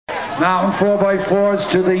Mountain 4x4s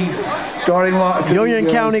to the starting line. Union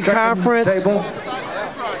County Conference.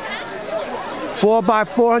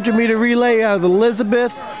 4x400-meter relay out of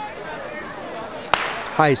Elizabeth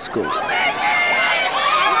High School.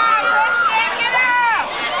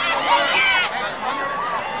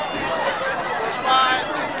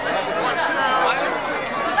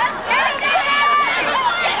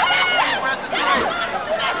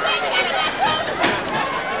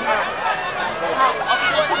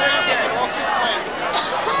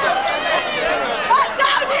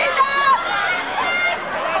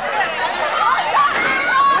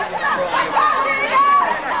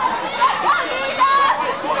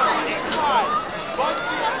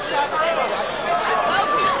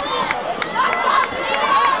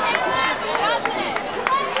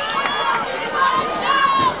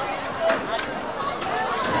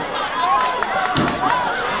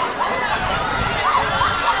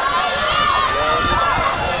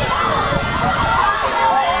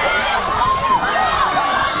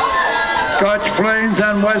 Scotch Plains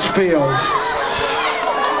and Westfield.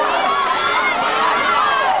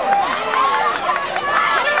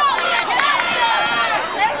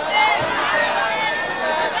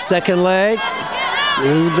 Second leg.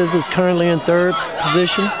 Elizabeth is currently in third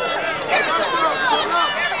position.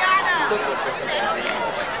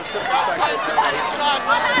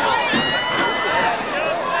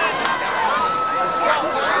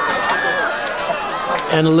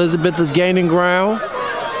 And Elizabeth is gaining ground.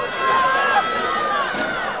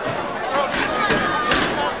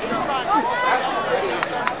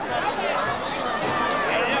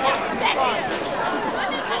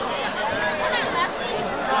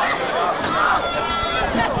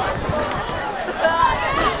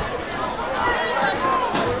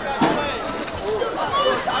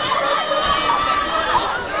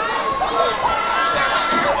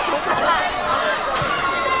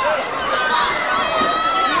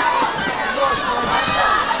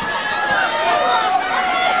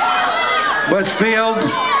 Westfield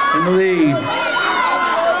in the lead.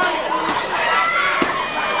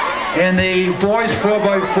 In the boys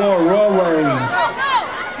 4x4 Rawley,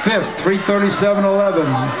 5th, 3:37.11.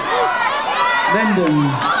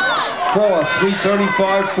 Linden, 4th,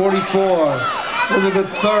 3:35.44. Elizabeth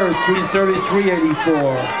 3rd,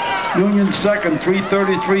 3:33.84. Union 2nd,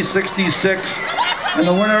 3:33.66. And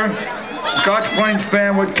the winner, Scotch Plains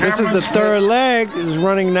fan with Cameron This is the third leg is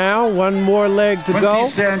running now. One more leg to go.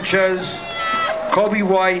 Sanchez, Kobe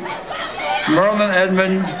White, Merlin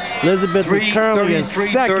Edmond. Elizabeth is currently in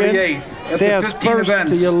second. There's first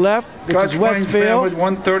events. To your left, which Scotch is Westfield. With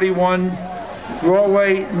 131,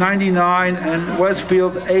 Rawley 99, and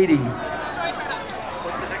Westfield 80.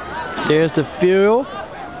 There's the field.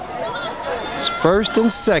 It's first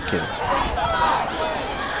and second.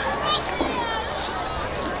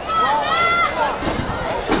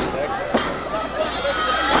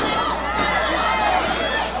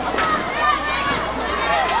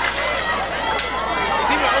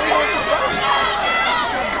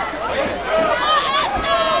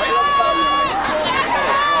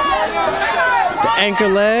 Anchor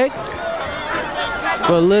leg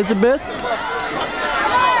for Elizabeth.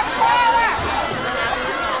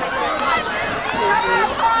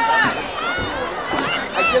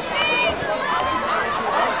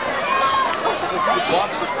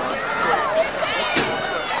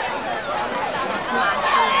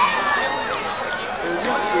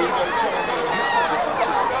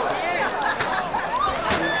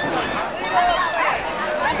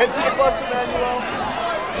 Head to the bus, Emmanuel.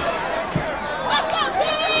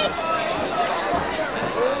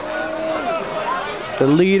 The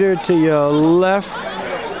leader to your left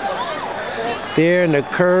there in the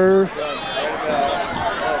curve.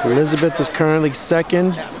 Elizabeth is currently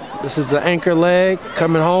second. This is the anchor leg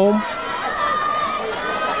coming home.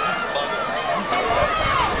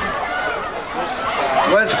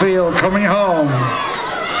 Westfield coming home.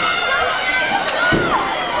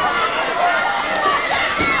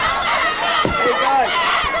 Hey guys,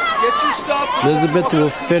 get your stuff. Elizabeth will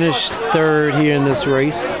finish third here in this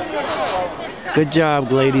race. Good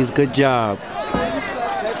job, ladies. Good job.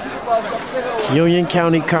 Union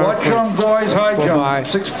County Conference Watchung boys high jump,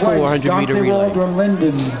 6th place, 400-meter relay.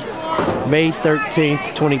 Linden. May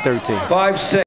 13th, 2013. 5-6.